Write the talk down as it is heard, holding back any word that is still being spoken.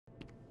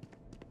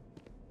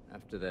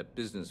After that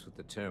business with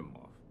the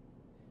Terramorph,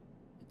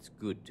 it's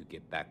good to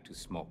get back to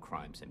small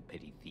crimes and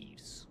petty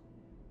thieves.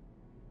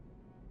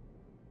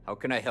 How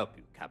can I help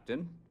you,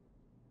 Captain?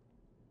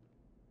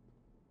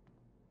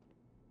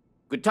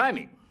 Good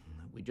timing.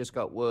 We just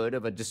got word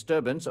of a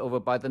disturbance over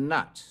by the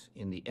Nut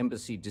in the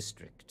Embassy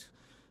District.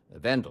 A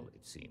vandal,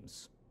 it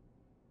seems.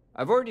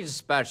 I've already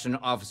dispatched an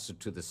officer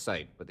to the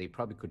site, but they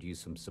probably could use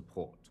some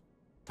support.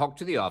 Talk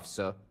to the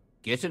officer,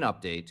 get an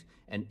update,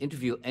 and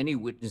interview any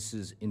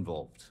witnesses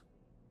involved.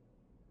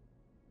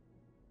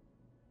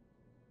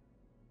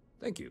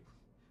 Thank you.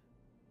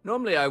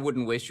 Normally I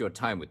wouldn't waste your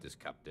time with this,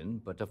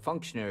 Captain, but a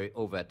functionary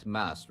over at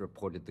MAST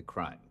reported the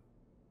crime.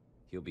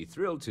 He'll be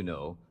thrilled to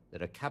know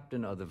that a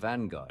captain of the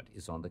Vanguard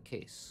is on the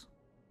case.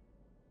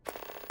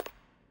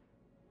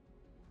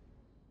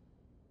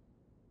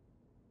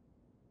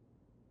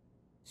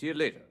 See you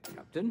later,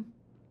 Captain.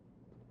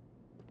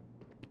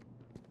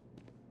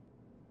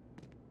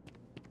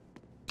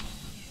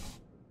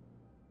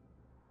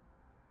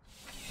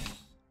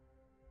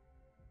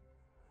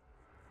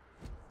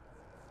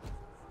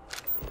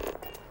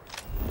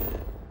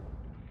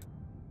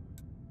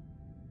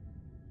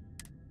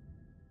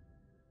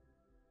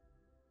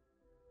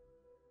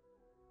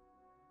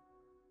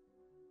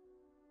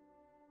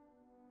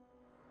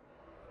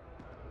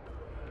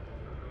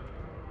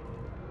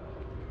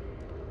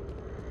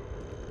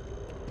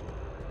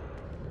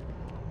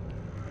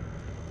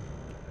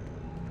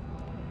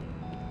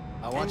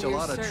 I watch a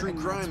lot of true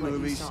crime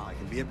movies. I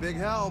can be a big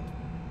help.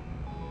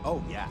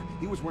 Oh, yeah.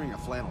 He was wearing a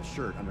flannel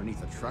shirt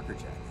underneath a trucker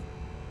jacket.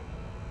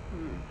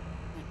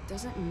 That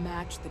doesn't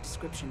match the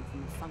description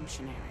from the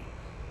functionary.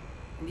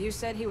 And you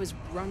said he was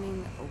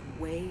running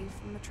away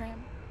from the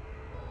tram?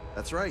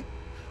 That's right.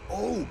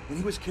 Oh, and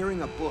he was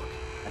carrying a book,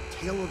 A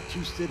Tale of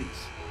Two Cities.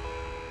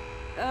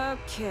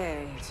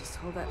 Okay, just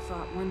hold that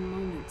thought one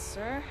moment,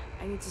 sir.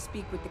 I need to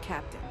speak with the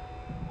captain.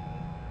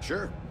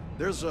 Sure.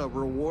 There's a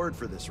reward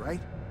for this, right?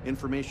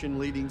 Information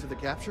leading to the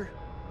capture?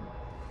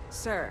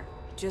 Sir,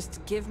 just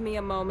give me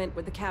a moment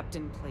with the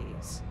captain,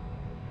 please.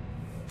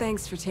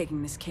 Thanks for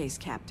taking this case,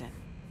 Captain.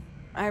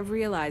 I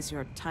realize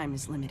your time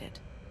is limited.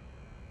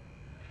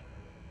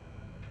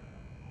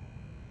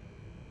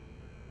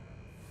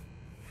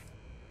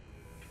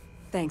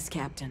 Thanks,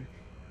 Captain.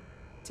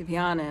 To be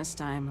honest,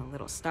 I'm a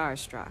little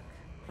starstruck,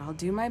 but I'll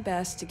do my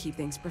best to keep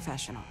things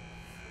professional.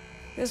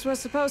 This was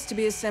supposed to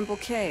be a simple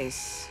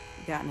case.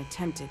 We got an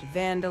attempted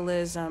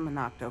vandalism, a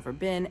knocked-over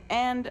bin,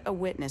 and a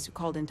witness who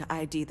called in to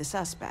ID the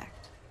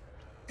suspect.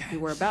 We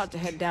were about to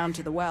head down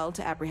to the well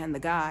to apprehend the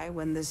guy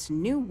when this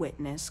new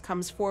witness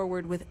comes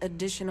forward with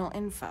additional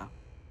info.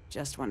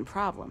 Just one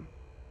problem.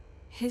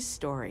 His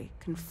story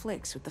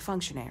conflicts with the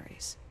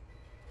functionaries.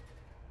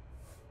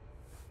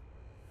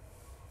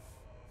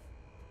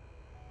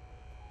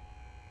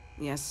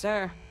 Yes,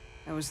 sir.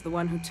 I was the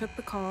one who took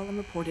the call and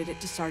reported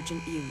it to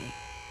Sergeant Yumi.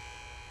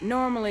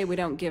 Normally, we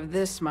don't give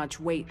this much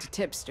weight to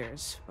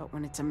tipsters, but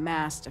when it's a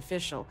masked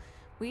official,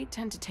 we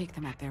tend to take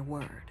them at their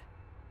word.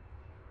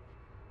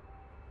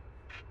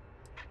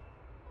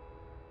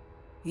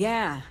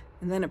 Yeah,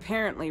 and then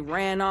apparently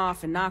ran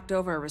off and knocked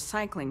over a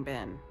recycling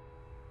bin.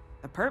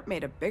 The perp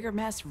made a bigger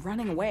mess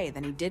running away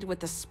than he did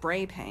with the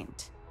spray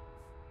paint.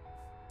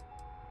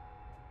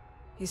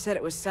 He said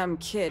it was some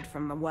kid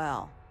from the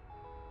well.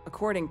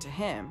 According to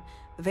him,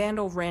 the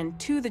vandal ran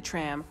to the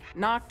tram,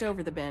 knocked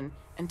over the bin,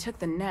 and took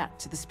the net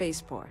to the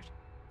spaceport.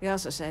 He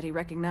also said he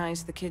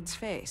recognized the kid's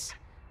face.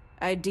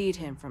 ID'd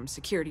him from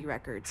security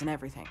records and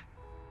everything.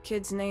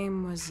 Kid's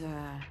name was,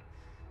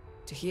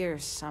 Tahir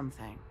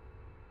something.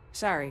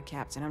 Sorry,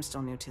 Captain, I'm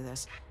still new to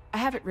this. I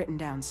have it written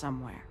down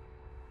somewhere.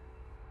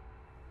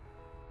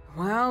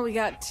 Well, we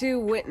got two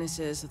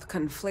witnesses with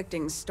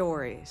conflicting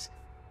stories,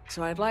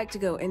 so I'd like to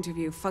go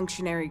interview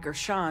Functionary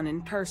Gershon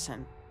in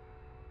person.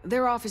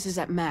 Their office is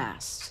at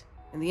MAST,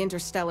 in the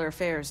Interstellar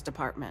Affairs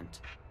Department.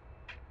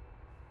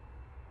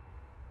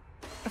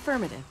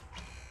 Affirmative.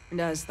 And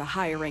as the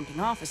higher-ranking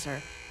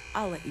officer,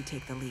 I'll let you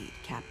take the lead,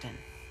 Captain.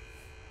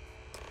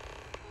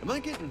 Am I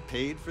getting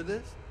paid for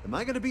this? Am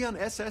I gonna be on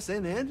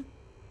SSNN?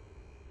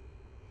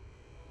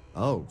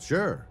 Oh,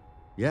 sure.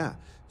 Yeah.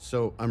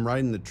 So I'm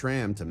riding the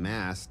tram to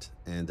Mast,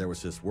 and there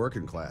was this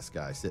working class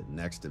guy sitting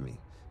next to me.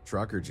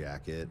 Trucker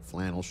jacket,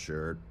 flannel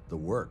shirt, the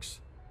works.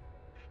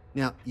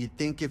 Now, you'd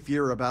think if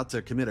you're about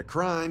to commit a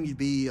crime, you'd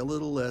be a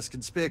little less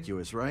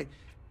conspicuous, right?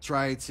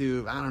 Try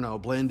to, I don't know,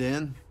 blend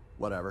in?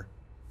 Whatever.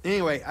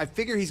 Anyway, I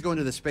figure he's going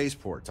to the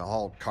spaceport to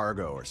haul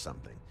cargo or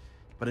something.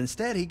 But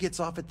instead, he gets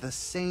off at the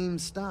same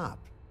stop.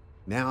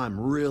 Now I'm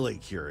really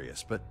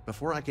curious, but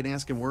before I can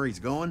ask him where he's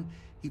going,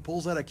 he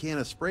pulls out a can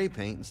of spray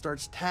paint and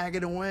starts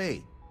tagging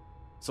away.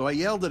 So I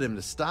yelled at him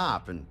to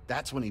stop, and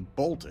that's when he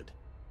bolted.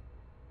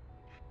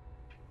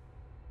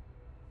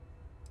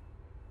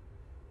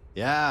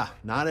 Yeah,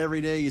 not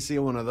every day you see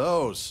one of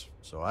those,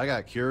 so I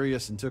got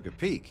curious and took a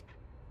peek.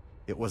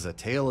 It was A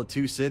Tale of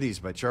Two Cities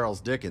by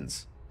Charles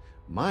Dickens.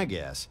 My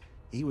guess,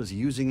 he was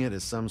using it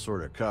as some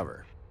sort of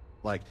cover.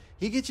 Like,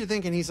 he gets you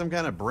thinking he's some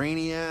kind of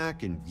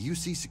brainiac, and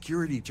UC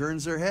security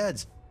turns their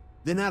heads.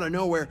 Then out of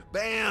nowhere,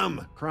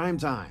 bam! Crime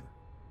time.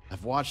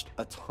 I've watched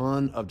a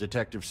ton of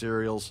detective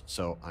serials,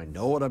 so I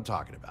know what I'm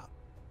talking about.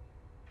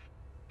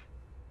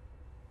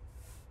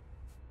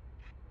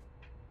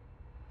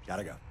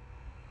 Gotta go.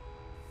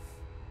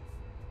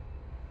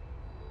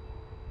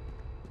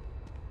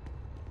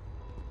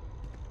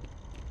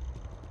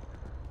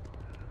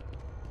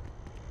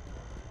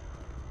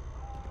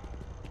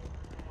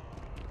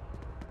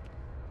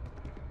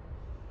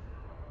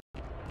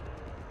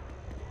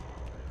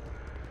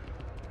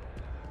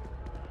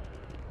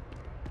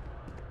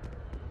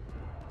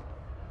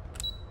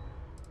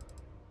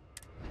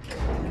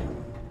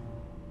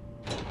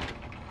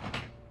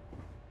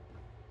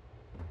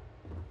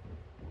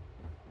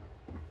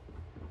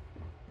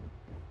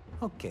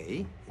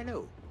 Okay,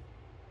 hello.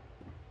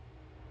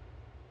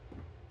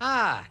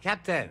 Ah,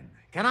 Captain.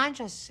 Can I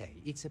just say,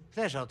 it's a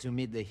pleasure to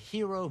meet the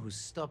hero who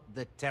stopped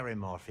the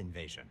Terramorph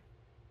invasion.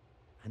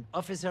 And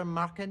Officer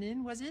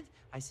Markkanen, was it?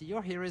 I see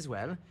you're here as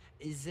well.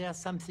 Is there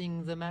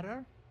something the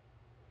matter?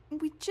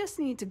 We just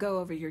need to go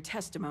over your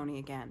testimony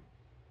again.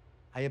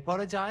 I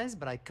apologize,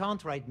 but I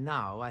can't right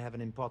now. I have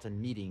an important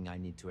meeting I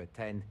need to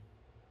attend.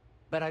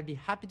 But I'd be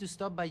happy to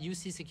stop by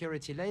UC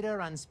Security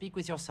later and speak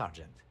with your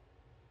sergeant.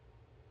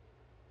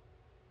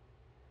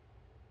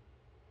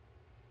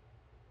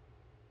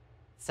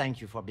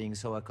 Thank you for being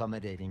so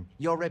accommodating.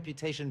 Your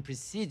reputation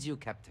precedes you,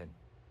 Captain.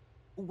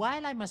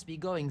 While I must be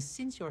going,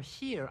 since you're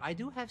here, I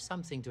do have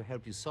something to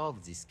help you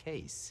solve this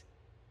case.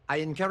 I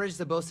encourage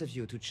the both of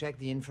you to check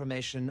the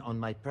information on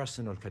my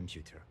personal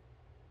computer.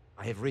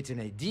 I have written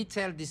a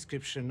detailed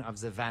description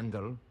of the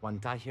vandal, one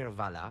Tahir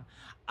Vala,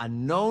 a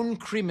known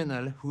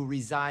criminal who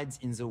resides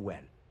in the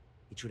well.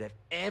 It should have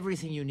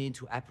everything you need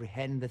to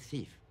apprehend the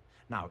thief.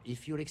 Now,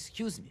 if you'll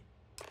excuse me.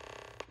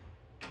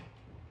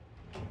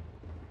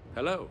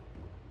 Hello.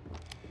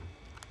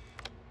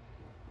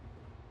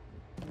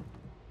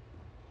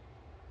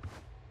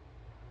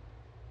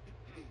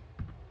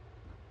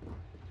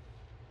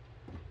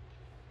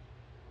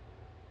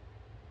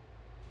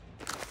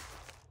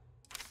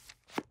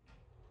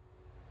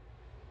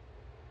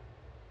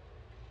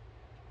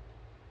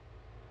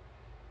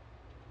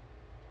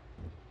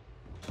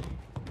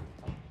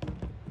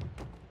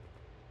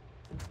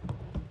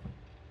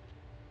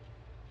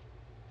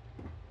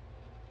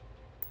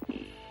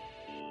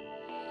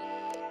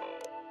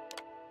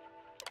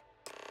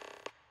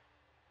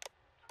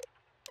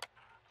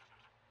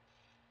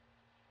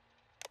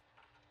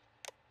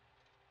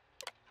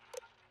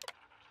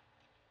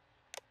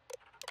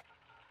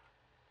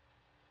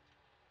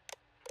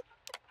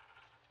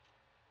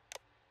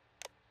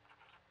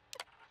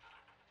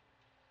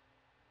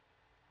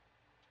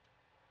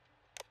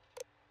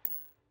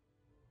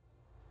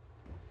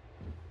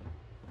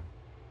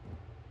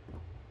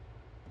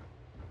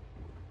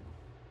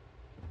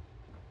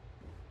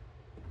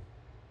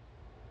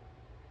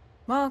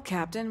 Well,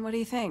 Captain, what do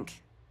you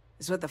think?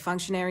 Is what the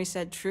functionary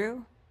said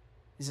true?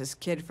 Is this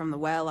kid from the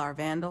well our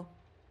vandal?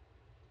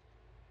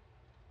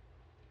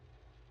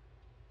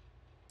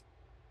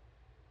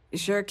 You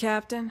sure,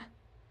 Captain?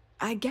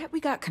 I get we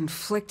got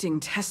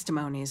conflicting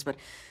testimonies, but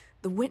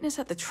the witness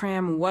at the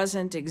tram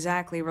wasn't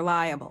exactly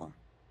reliable.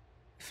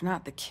 If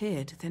not the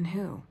kid, then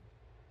who?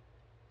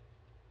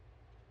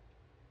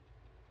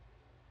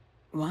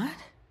 What?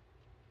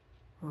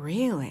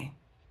 Really?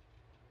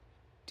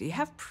 Do you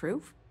have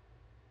proof?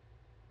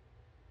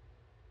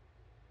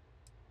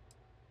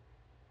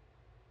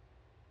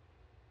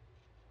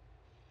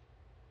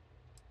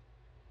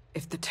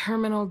 If the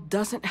terminal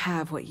doesn't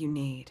have what you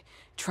need,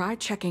 try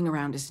checking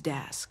around his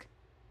desk.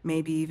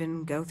 Maybe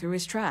even go through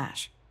his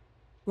trash.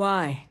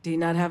 Why? Do you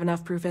not have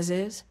enough proof as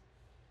is?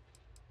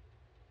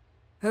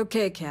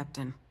 Okay,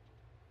 Captain.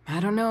 I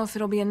don't know if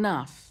it'll be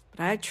enough, but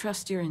I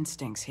trust your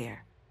instincts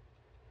here.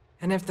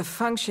 And if the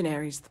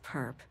functionary's the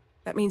perp,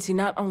 that means he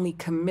not only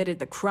committed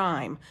the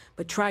crime,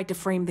 but tried to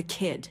frame the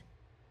kid.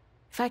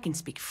 If I can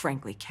speak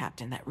frankly,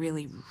 Captain, that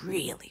really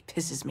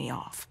pisses me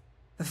off.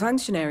 The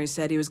functionary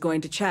said he was going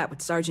to chat with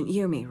Sergeant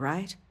Yumi,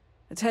 right?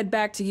 Let's head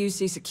back to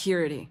UC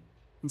Security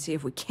and see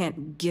if we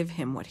can't give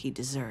him what he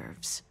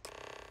deserves.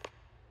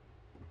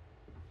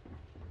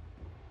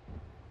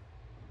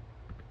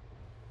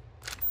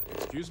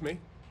 Excuse me.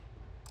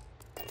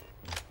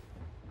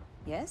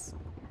 Yes?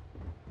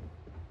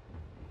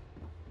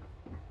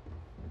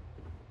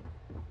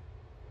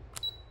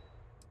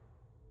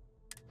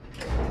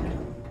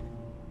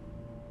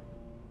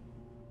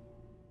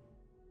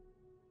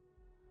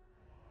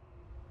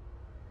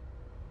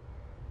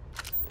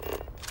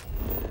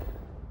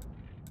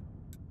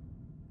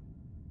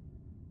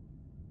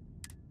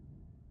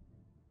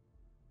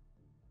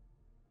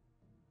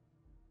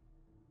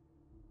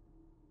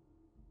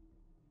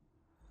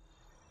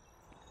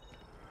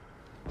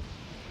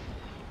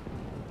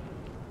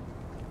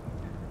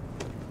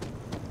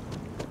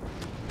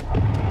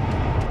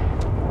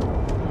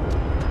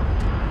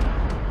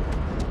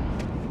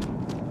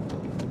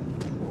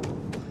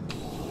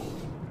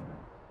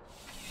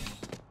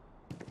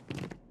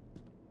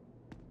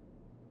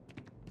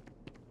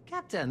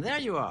 Captain, there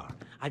you are.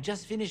 I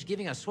just finished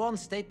giving a sworn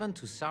statement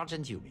to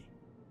Sergeant Yumi.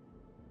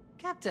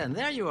 Captain,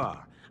 there you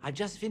are. I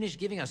just finished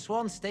giving a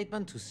sworn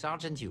statement to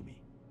Sergeant Yumi.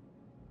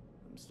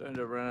 I'm starting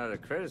to run out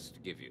of credits to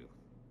give you.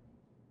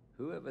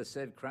 Whoever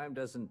said crime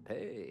doesn't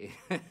pay?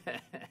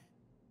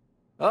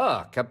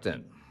 Ah,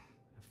 Captain.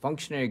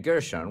 Functionary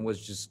Gershon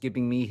was just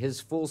giving me his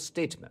full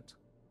statement.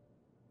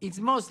 It's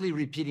mostly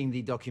repeating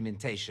the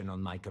documentation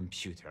on my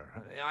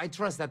computer. I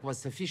trust that was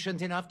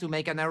sufficient enough to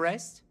make an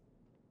arrest?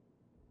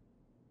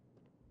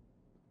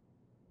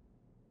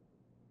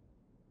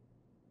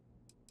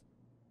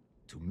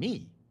 To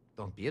me?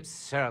 Don't be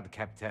absurd,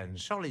 Captain.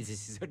 Surely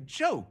this is a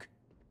joke.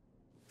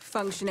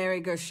 Functionary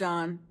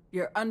Gershon,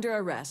 you're under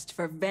arrest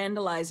for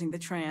vandalizing the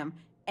tram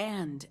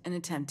and an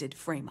attempted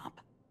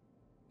frame-up.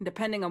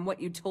 Depending on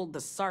what you told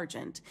the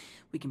sergeant,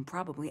 we can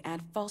probably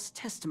add false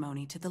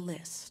testimony to the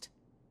list.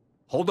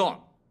 Hold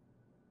on.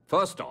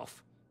 First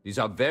off, these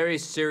are very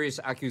serious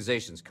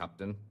accusations,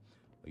 Captain.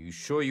 Are you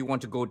sure you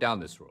want to go down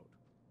this road?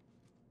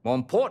 More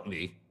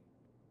importantly,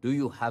 do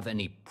you have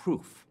any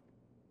proof?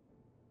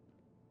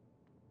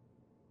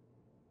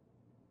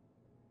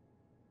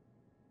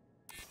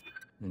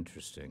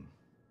 Interesting.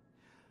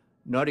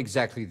 Not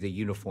exactly the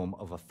uniform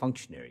of a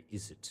functionary,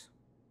 is it?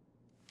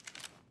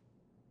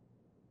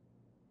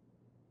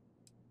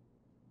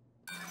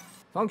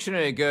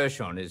 Functionary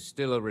Gershon is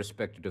still a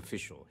respected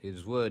official.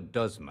 His word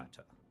does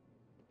matter.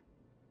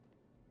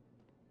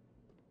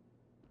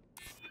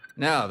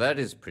 Now, that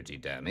is pretty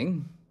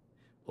damning.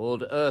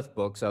 Old Earth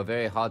books are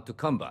very hard to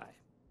come by.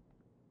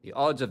 The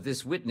odds of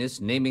this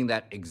witness naming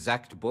that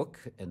exact book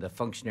and the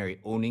functionary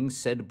owning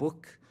said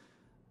book,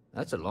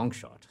 that's a long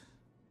shot.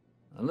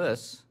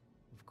 Unless,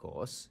 of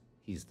course,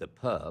 he's the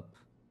perp.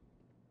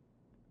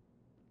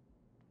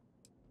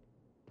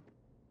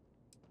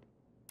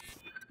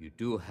 You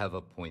do have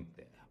a point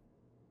there.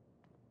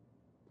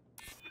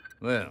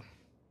 Well,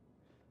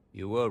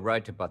 you were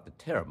right about the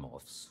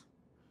Terramorphs.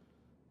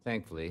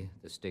 Thankfully,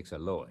 the stakes are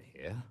lower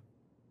here.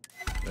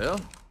 Well,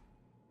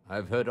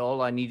 I've heard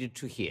all I needed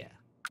to hear.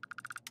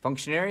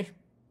 Functionary,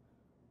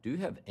 do you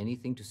have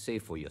anything to say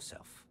for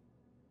yourself?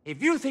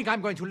 If you think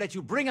I'm going to let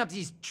you bring up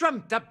these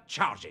trumped-up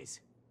charges...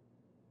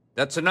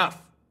 That's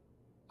enough.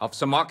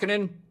 Officer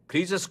Markkinen,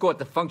 please escort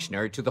the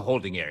functionary to the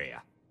holding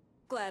area.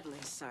 Gladly,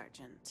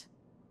 Sergeant.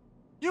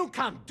 You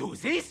can't do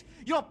this!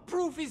 Your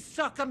proof is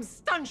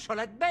circumstantial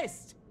at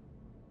best!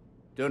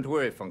 Don't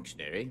worry,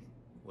 functionary.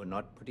 We're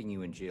not putting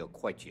you in jail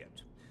quite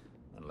yet.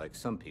 Unlike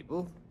some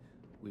people,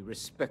 we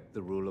respect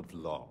the rule of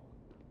law.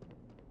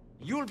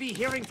 You'll be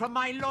hearing from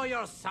my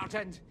lawyer,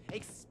 Sergeant.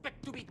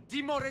 Expect to be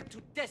demoted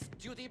to desk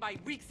duty by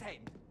week's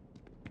end.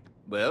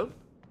 Well,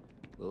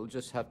 we'll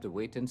just have to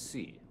wait and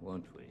see,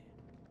 won't we?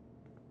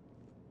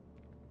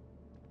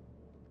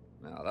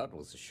 Now, that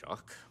was a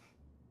shock.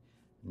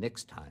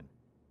 Next time,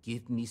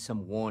 give me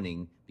some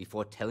warning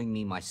before telling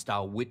me my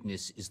star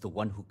witness is the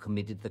one who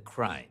committed the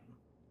crime.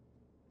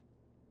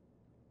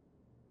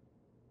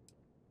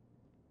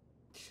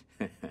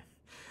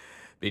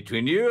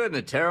 Between you and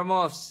the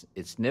Terramorphs,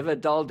 it's never a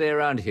dull day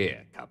around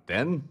here,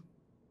 Captain.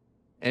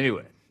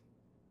 Anyway,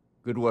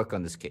 good work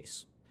on this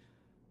case.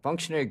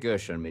 Functionary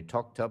Gershon may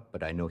talk tough,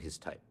 but I know his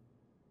type.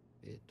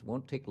 It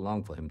won't take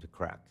long for him to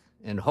crack.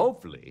 And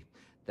hopefully,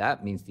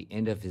 that means the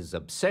end of his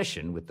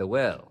obsession with the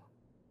well.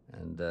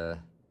 And,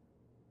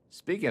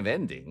 speaking of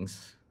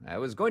endings, I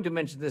was going to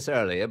mention this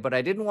earlier, but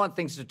I didn't want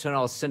things to turn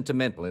all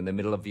sentimental in the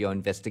middle of your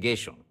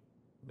investigation.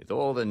 With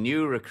all the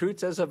new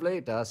recruits as of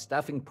late, our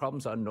staffing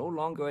problems are no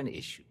longer an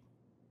issue.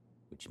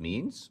 Which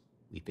means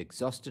we've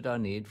exhausted our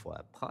need for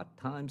a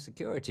part-time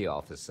security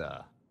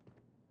officer.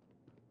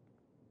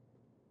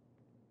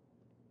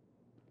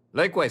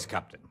 Likewise,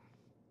 Captain.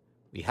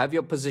 We have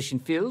your position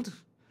filled,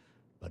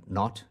 but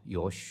not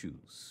your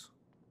shoes.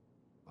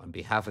 On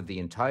behalf of the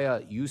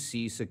entire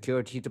UC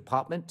Security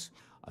Department,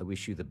 I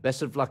wish you the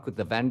best of luck with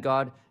the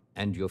Vanguard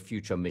and your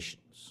future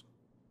missions.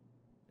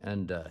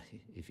 And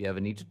if you ever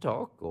need to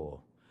talk or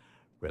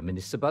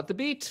reminisce about the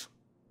beat,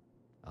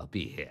 I'll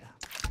be here.